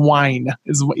amount of wine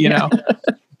is what, you know.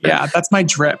 Yeah, that's my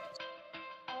drip.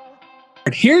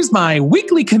 Here's my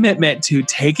weekly commitment to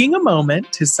taking a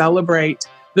moment to celebrate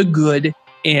the good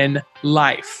in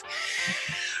life.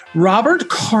 Robert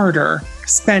Carter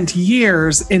spent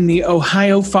years in the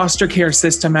Ohio foster care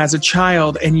system as a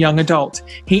child and young adult.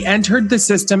 He entered the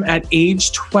system at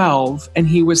age 12 and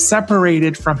he was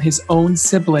separated from his own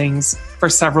siblings for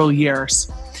several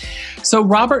years. So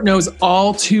Robert knows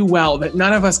all too well that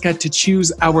none of us get to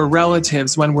choose our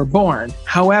relatives when we're born.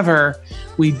 However,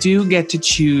 we do get to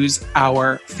choose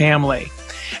our family.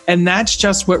 And that's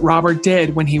just what Robert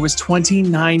did when he was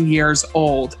 29 years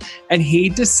old. And he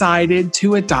decided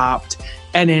to adopt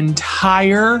an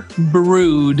entire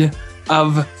brood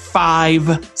of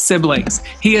 5 siblings.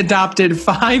 He adopted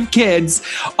 5 kids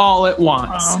all at once.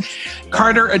 Wow.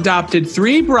 Carter adopted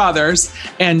 3 brothers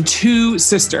and 2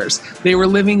 sisters. They were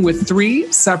living with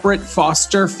 3 separate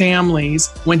foster families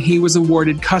when he was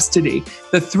awarded custody.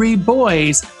 The 3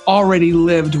 boys already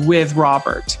lived with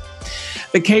Robert.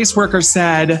 The caseworker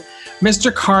said,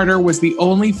 Mr. Carter was the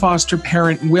only foster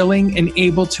parent willing and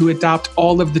able to adopt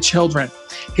all of the children.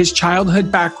 His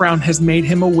childhood background has made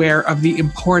him aware of the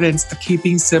importance of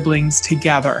keeping siblings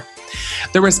together.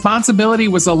 The responsibility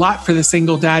was a lot for the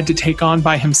single dad to take on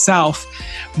by himself,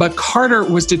 but Carter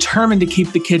was determined to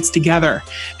keep the kids together.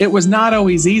 It was not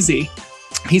always easy.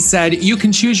 He said, you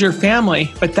can choose your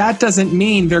family, but that doesn't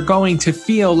mean they're going to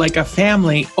feel like a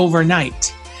family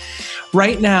overnight.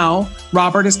 Right now,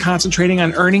 Robert is concentrating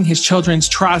on earning his children's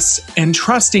trust and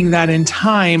trusting that in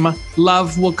time,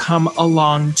 love will come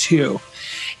along too.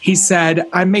 He said,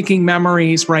 I'm making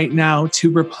memories right now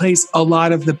to replace a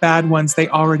lot of the bad ones they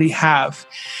already have.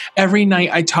 Every night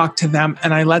I talk to them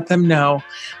and I let them know,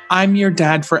 I'm your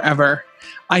dad forever.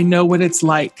 I know what it's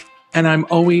like, and I'm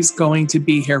always going to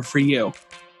be here for you.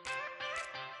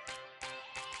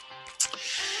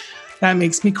 That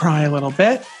makes me cry a little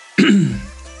bit.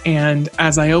 And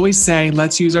as I always say,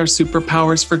 let's use our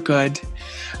superpowers for good.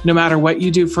 No matter what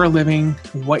you do for a living,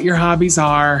 what your hobbies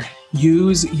are,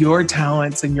 use your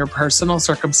talents and your personal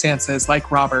circumstances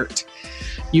like Robert.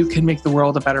 You can make the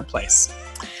world a better place.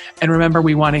 And remember,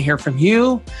 we want to hear from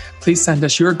you. Please send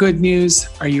us your good news.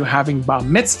 Are you having bar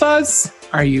mitzvahs?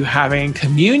 Are you having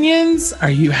communions? Are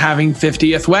you having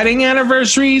 50th wedding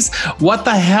anniversaries? What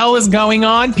the hell is going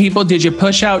on? People, did you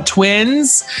push out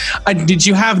twins? Did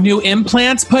you have new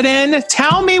implants put in?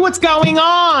 Tell me what's going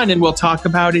on, and we'll talk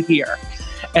about it here.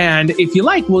 And if you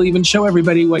like, we'll even show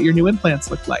everybody what your new implants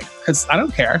look like, because I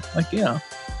don't care. Like, it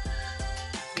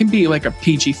can be like a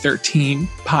PG-13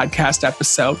 podcast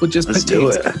episode. We'll just Let's put do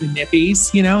names it. to the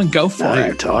nippies, and go for Now it.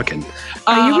 you're talking.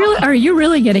 Are you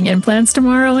really getting implants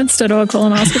tomorrow instead of a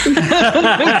colonoscopy?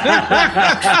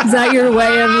 Is that your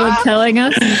way of telling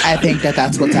us? I think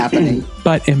that's what's happening.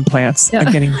 Butt implants are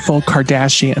getting full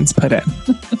Kardashians put in.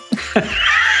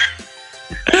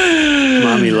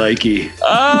 Mommy likey.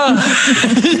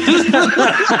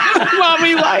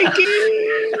 Mommy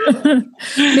likey.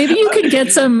 Maybe you could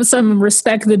get some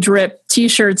Respect the Drip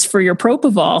t-shirts for your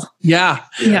Propofol. Yeah.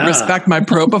 Yeah. Respect my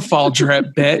propofol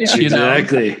drip, bitch.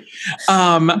 Exactly.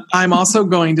 I'm also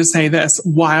going to say this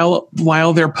while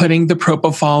they're putting the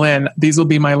propofol in. These will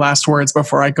be my last words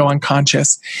before I go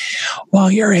unconscious.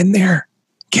 While you're in there,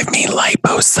 give me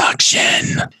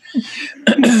liposuction.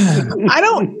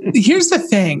 Here's the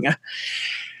thing.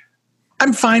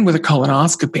 I'm fine with a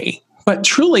colonoscopy, but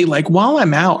truly, like, while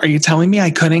I'm out, are you telling me I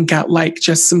couldn't get like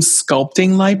just some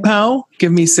sculpting lipo?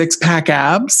 Give me 6-pack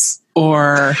abs,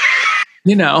 or,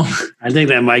 I think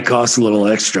that might cost a little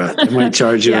extra. They might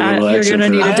charge you a Yeah, little you're extra.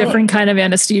 going to for need a that. different kind of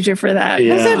anesthesia for that.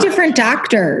 Yeah. Those are different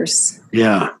doctors.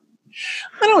 Yeah.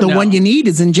 I don't The know. one you need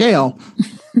is in jail.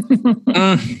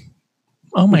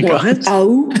 Oh my God.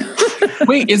 Oh,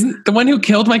 Wait, isn't the one who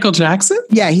killed Michael Jackson?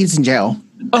 Yeah, he's in jail.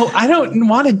 Oh, I don't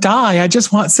want to die. I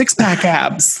just want 6-pack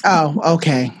abs. Oh,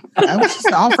 okay. I was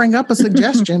just offering up a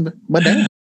suggestion, but damn.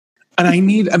 And I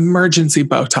need emergency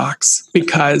Botox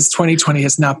because 2020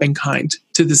 has not been kind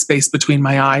to the space between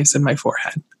my eyes and my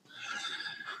forehead.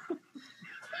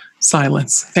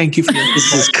 Silence. Thank you for your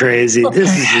This is crazy. This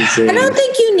is insane. I don't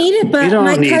think you need it, but You don't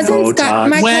my need cousin's got Botox.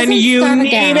 my when cousin's you got a need it.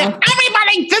 gal.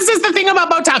 Everybody, this is the thing about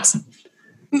Botox.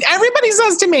 Everybody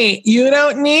says to me, you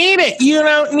don't need it. You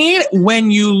don't need it.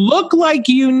 When you look like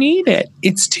you need it,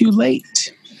 it's too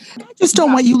late. Just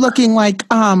don't want you looking like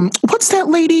what's that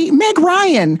lady, Meg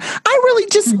Ryan? I really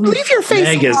just leave your face.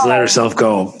 Meg has alone. let herself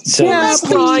go. So Yeah,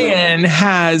 Meg Ryan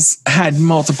has had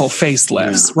multiple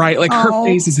facelifts, right? Like her Oh.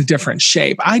 face is a different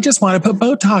shape. I just want to put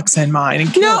Botox in mine.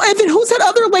 And No, and then who's that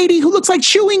other lady who looks like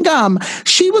chewing gum?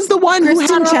 She was the one who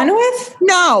Kristen had Chenoweth?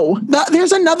 No,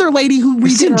 there's another lady who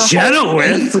Kristen redid her whole-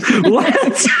 Chenoweth?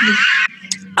 What?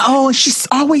 Oh, she's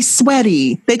always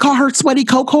sweaty. They call her Sweaty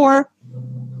Cocor.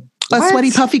 A What?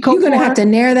 sweaty puffy Cocor. You're going to have to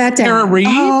narrow that Tara down. Reid,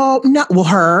 Oh no, well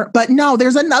her, but no,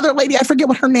 there's another lady. I forget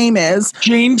what her name is.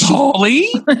 Jane Pauley.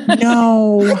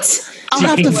 No, I'll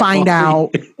have to find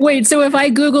out. Wait, so if I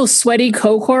Google sweaty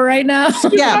Cocor right now?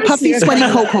 Yeah, puffy Sweaty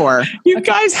Cocor. You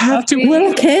guys have to.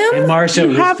 Little Kim? Hey, Marcia,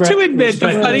 You have to admit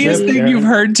the funniest thing you've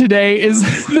heard today is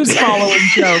this following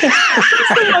joke. It's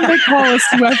the one they call a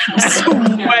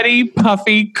sweaty,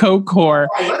 puffy Cocor.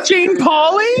 Jane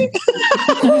Pauley?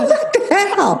 What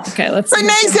the hell? Okay, let's see.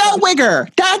 Renee Zellweger.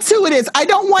 That's who it is. I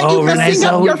don't want you Renee messing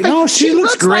up your Zellweger. face. No, she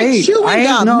looks great. Like chewing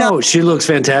gum. No, she looks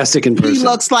fantastic in person. She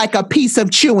looks like a piece of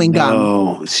chewing gum.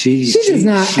 No, she does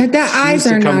not. That she eyes used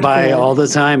to are come not by good. all the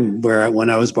time when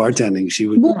I was bartending. She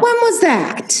would. Well, when was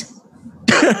that?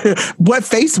 What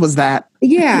face was that?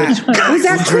 Yeah. Was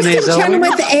that Which Renee Kristen Zellweger?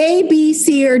 Chenoweth A, B,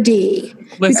 C, or D?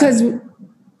 Listen. Because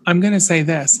I'm going to say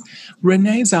this.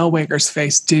 Renee Zellweger's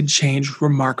face did change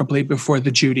remarkably before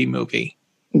the Judy movie.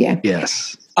 yeah.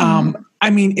 Yes. I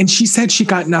mean, and she said she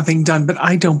got nothing done, but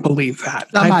I don't believe that.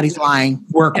 Somebody's lying.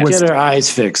 Work Get was her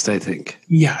eyes fixed, I think.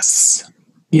 yes.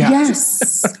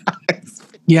 Yes.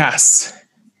 Yes.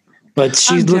 But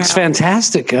she I'm looks down.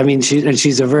 fantastic. I mean,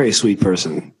 she's a very sweet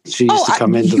person. She used to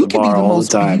come into you the can be bar the all the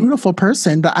most time. beautiful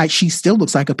person, but she still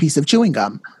looks like a piece of chewing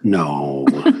gum. No.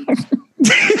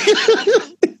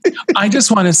 I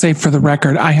just want to say for the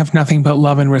record, I have nothing but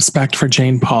love and respect for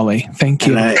Jane Pauley. Thank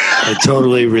you. And I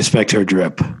totally respect her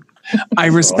drip. I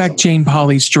respect Jane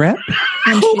Pauley's drip.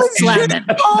 And she's slamming.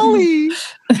 Ollie.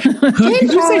 Who did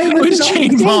you say who is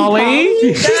Jane Pauley?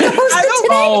 She's the host of Today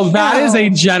Oh, that is a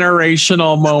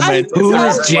generational moment. Who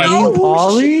is Jane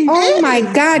Pauley? Oh my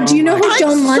God. Do you know who I'm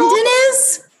Joan so- London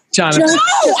is? Jonathan.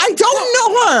 No, I don't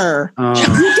know her.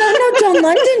 You don't know Joan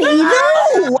London either?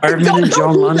 No, I Arvin don't and know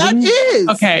Joan who London? that is.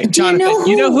 Okay, you Jonathan, know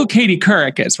you know who- who Katie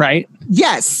Couric is, right?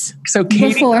 Yes. So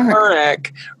Katie Before her.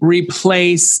 Couric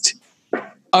replaced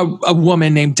a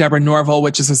woman named Deborah Norville,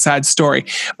 which is a sad story.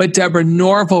 But Deborah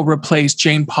Norville replaced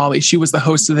Jane Pauley. She was the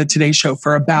host of the Today Show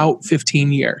for about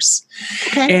 15 years.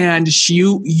 Okay. And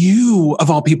you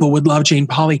of all people would love Jane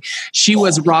Pauley. She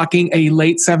was rocking a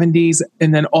late 70s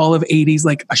and then all of 80s,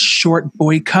 like a short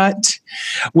boy cut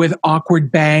with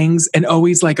awkward bangs and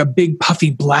always like a big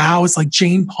puffy blouse. Like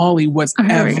Jane Pauley was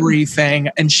everything.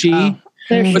 And she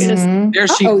There she is. there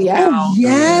she Oh, yeah. now.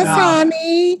 Yes, Yeah.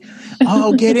 honey.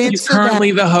 Oh, get into She's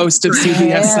currently the host of CBS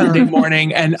Yeah. Sunday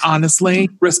Morning, and honestly,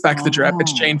 respect the drip.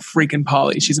 It's Jane freaking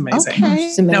Pauley. She's amazing. Okay.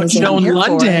 It's Now, amazing. Joan Here for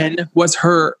London was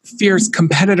her fierce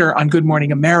competitor on Good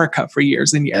Morning America for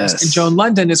years and years. Yes. And Joan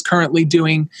London is currently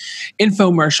doing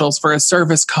infomercials for a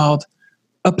service called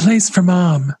A Place for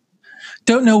Mom.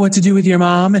 Don't know what to do with your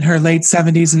mom in her late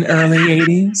 70s and early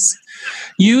 80s?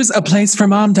 Use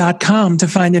aplaceformom.com to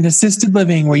find an assisted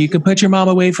living where you can put your mom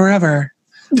away forever.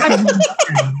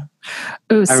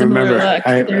 Ooh, I similar remember.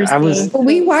 look. There's I was the-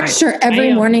 We watched her every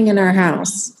Damn. morning in our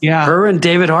house. Yeah. her and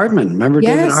David Hartman. Remember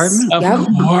David Yes. Hartman? Of Yep.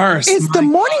 course. Is the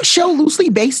morning show loosely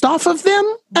based off of them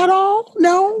at all?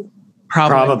 No,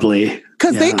 Probably.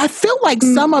 because Yeah. I feel like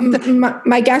some of the.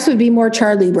 My guess would be more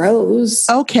Charlie Rose.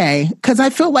 Okay, because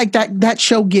I feel like that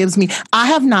show gives me. I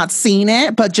have not seen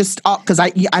it, but just because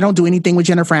I don't do anything with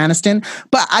Jennifer Aniston,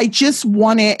 but I just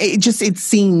want it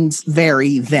seems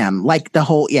very them, like the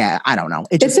whole. Yeah, I don't know.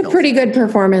 It It's just a feels- pretty good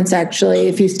performance, actually,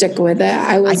 if you stick with it.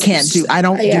 I I can't do. I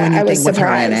don't do I anything was with her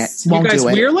in it. surprised. You Won't guys, do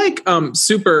it. we're like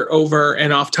super over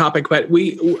and off topic, but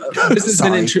this has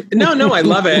been Sorry. no, I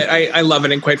love it. I love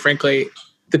it, and quite frankly,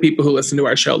 the people who listen to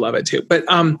our show love it too. But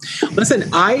listen,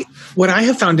 what I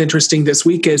have found interesting this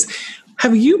week is,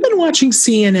 have you been watching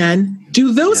CNN?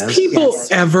 Do those Yes. people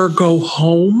Yes. ever go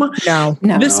home? No.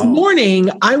 No. This morning,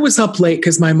 I was up late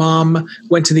because my mom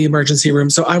went to the emergency room.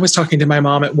 So I was talking to my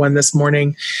mom at 1 this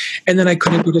morning, and then I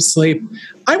couldn't go to sleep.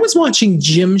 I was watching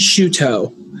Jim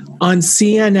Sciutto on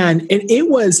CNN, and it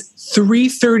was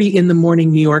 3:30 in the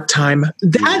morning, New York time.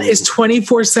 That is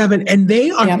 24/7, and they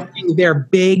are Yep. putting their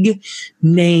big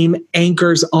name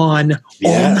anchors on all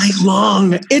Yes. night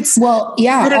long. It's Well,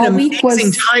 yeah, what an all week amazing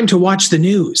was. time to watch the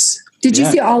news. Did you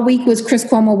Yeah. see all week was Chris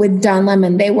Cuomo with Don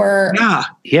Lemon? They were Yeah,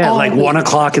 Yeah, all like week.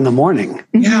 1:00 in the morning.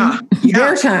 yeah, yeah.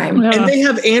 their time. And they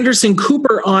have Anderson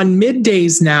Cooper on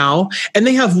middays now, and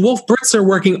they have Wolf Blitzer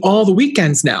working all the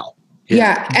weekends now.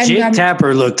 Yeah, and Jake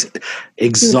Tapper looked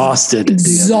exhausted. They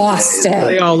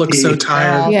exhausted. all look so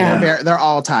tired. Yeah. They're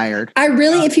all tired. I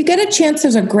really, if you get a chance,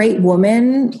 there's a great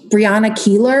woman, Brianna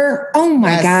Keeler. Oh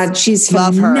my Yes. God, she's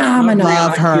Love her. phenomenal.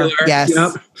 Love her. Popular. Yes.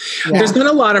 Yep. There's been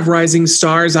a lot of rising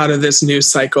stars out of this news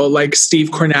cycle, like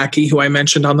Steve Kornacki, who I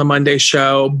mentioned on the Monday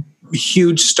show,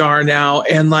 huge star now.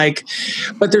 And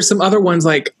but there's some other ones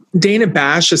like Dana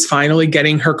Bash is finally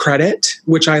getting her credit,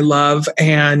 which I love.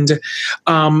 And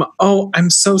I'm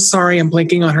so sorry, I'm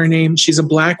blanking on her name. She's a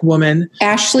Black woman.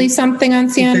 Ashley something on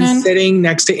She's been CNN. sitting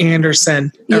next to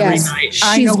Anderson every Yes, night.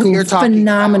 I she's know who you're talking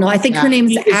phenomenal. I think her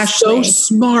name's She is so Ashley.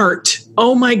 smart.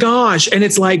 Oh my gosh. And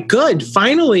it's like, good.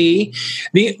 Finally,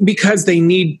 because they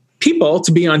need people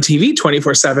to be on TV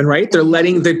 24/7, right? They're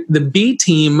letting the B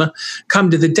team come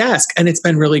to the desk. And it's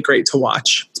been really great to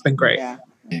watch. It's been great.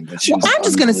 Well, I'm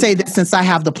just going to say this since I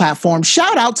have the platform.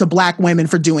 Shout out to Black women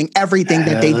for doing everything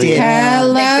that they Hell did. yeah. Hello.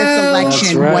 to make this election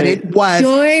That's right. what it was.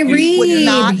 Joy We would Reid.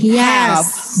 not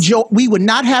Yes. we would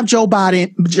not have Joe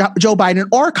Biden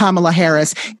or Kamala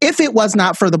Harris if it was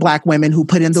not for the Black women who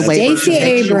put in the labor. Stacey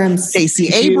Abrams. Stacey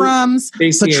Thank you. Abrams,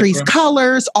 Stacey Patrice Abrams.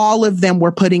 Cullors, all of them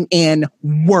were putting in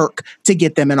work to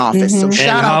get them in office. So And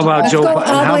shout how out about Let's Joe? go And all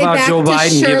the how way about back Joe to Biden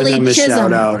giving Shirley them a Chisholm.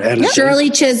 shout out? And Shirley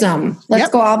Chisholm. Let's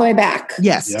Yep. go all the way back.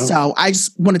 Yes. Yeah. So I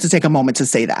just wanted to take a moment to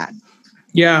say that.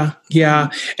 Yeah. Yeah.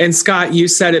 And Scott, you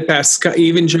said it best. Scott,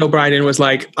 even Joe Biden was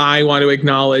like, I want to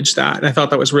acknowledge that. And I thought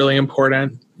that was really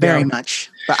important. Very Yeah. much.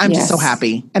 But I'm just so Yes.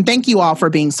 happy. And thank you all for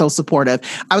being so supportive.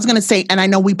 I was going to say, and I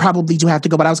know we probably do have to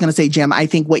go, but I was going to say, Jim, I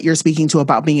think what you're speaking to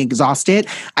about being exhausted,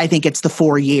 I think it's the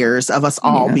 4 years of us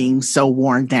all being so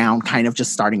worn down, kind of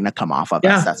just starting to come off of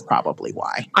Yeah. us. That's probably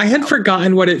why. I had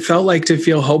forgotten what it felt like to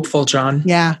feel hopeful, John.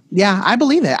 Yeah. Yeah. I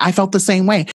believe it. I felt the same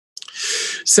way.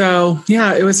 So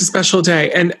yeah, it was a special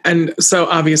day. And so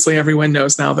obviously everyone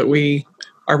knows now that we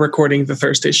are recording the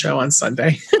Thursday show on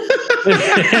Sunday.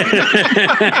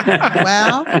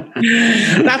 Well,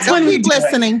 That's don't when we keep do it.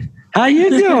 listening. How you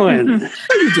doing?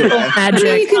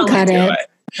 Magic. You can cut it.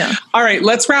 All right,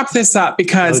 let's wrap this up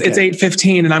because it's Okay.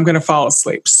 8:15 and I'm going to fall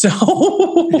asleep. So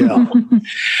Yeah.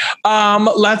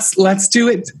 let's do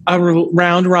it a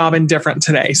round robin different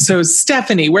today. So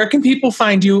Stephanie, where can people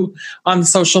find you on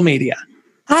social media?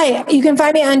 Hi, you can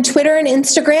find me on Twitter and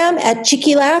Instagram at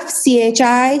ChickyLaff,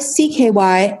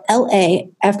 ChickyLaff.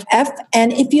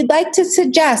 And if you'd like to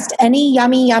suggest any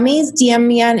yummy yummies, DM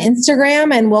me on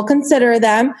Instagram and we'll consider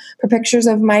them for pictures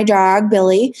of my dog,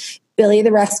 Billy the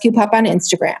Rescue Pup on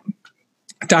Instagram.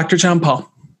 Dr. John Paul.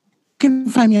 You can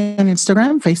find me on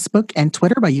Instagram, Facebook, and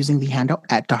Twitter by using the handle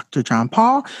at Dr. John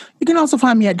Paul. You can also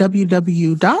find me at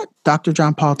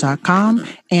www.drjohnpaul.com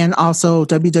and also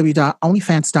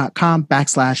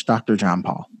www.onlyfans.com/Dr. John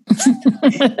Paul.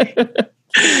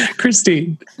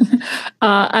 Christine.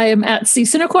 I am at C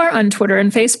Cinecor on Twitter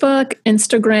and Facebook.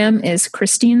 Instagram is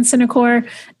Christine Cinecor,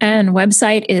 and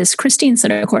website is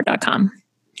christinecor.com.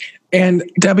 And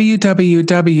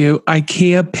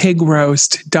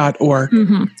www.ikeapigroast.org.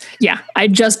 Mm-hmm. Yeah, I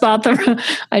just bought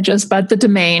the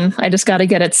domain. I just got to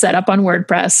get it set up on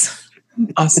WordPress.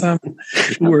 Awesome.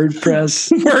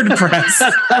 WordPress.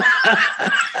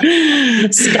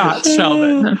 Scott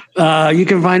Sheldon. You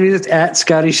can find me at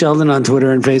Scotty Sheldon on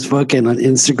Twitter and Facebook, and on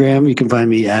Instagram you can find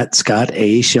me at Scott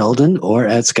A. Sheldon or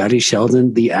at Scotty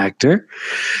Sheldon the actor.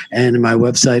 And my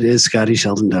website is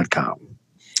scottysheldon.com.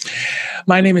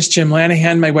 My name is Jim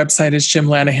Lanahan. My website is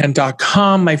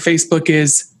jimlanahan.com. My Facebook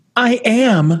is I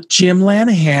am Jim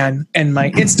Lanahan, and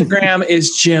my Instagram is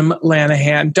Jim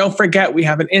Lanahan. Don't forget, we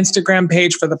have an Instagram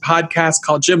page for the podcast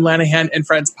called Jim Lanahan and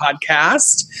Friends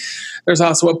Podcast. There's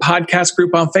also a podcast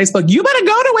group on Facebook. You better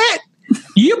go to it.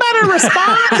 You better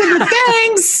respond to the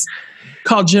things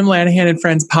called Jim Lanahan and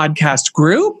Friends Podcast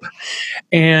Group.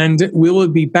 And we will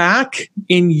be back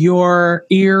in your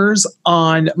ears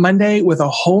on Monday with a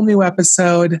whole new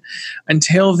episode.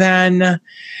 Until then,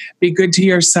 be good to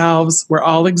yourselves. We're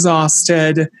all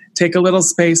exhausted. Take a little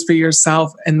space for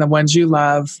yourself and the ones you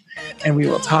love. And we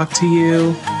will talk to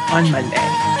you on Monday.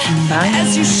 Bye.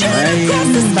 As you shoot across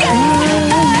the sky.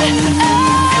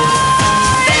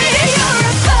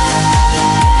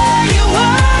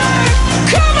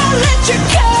 Come on, let your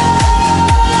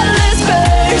colors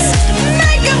burst.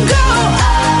 Make 'em go,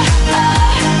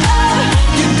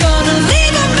 You're gonna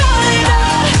leave 'em going,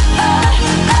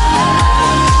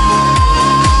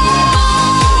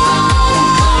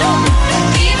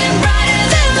 Even brighter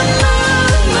than the moon.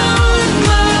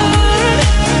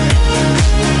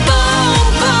 Boom,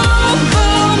 boom,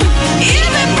 boom.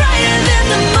 Even brighter than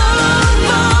the moon.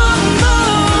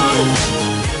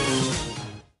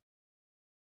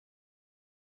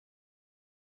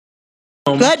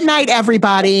 Good night,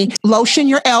 everybody. Lotion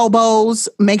your elbows.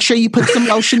 Make sure you put some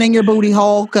lotion in your booty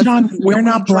hole. John, we're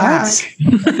not black.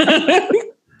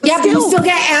 Yeah, but you still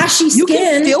get ashy skin. You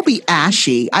can still be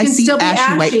ashy. I can see still be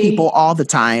ashy white ashy. people all the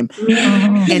time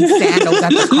in sandals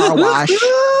at the car wash.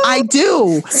 I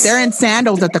do. They're in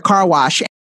sandals at the car wash.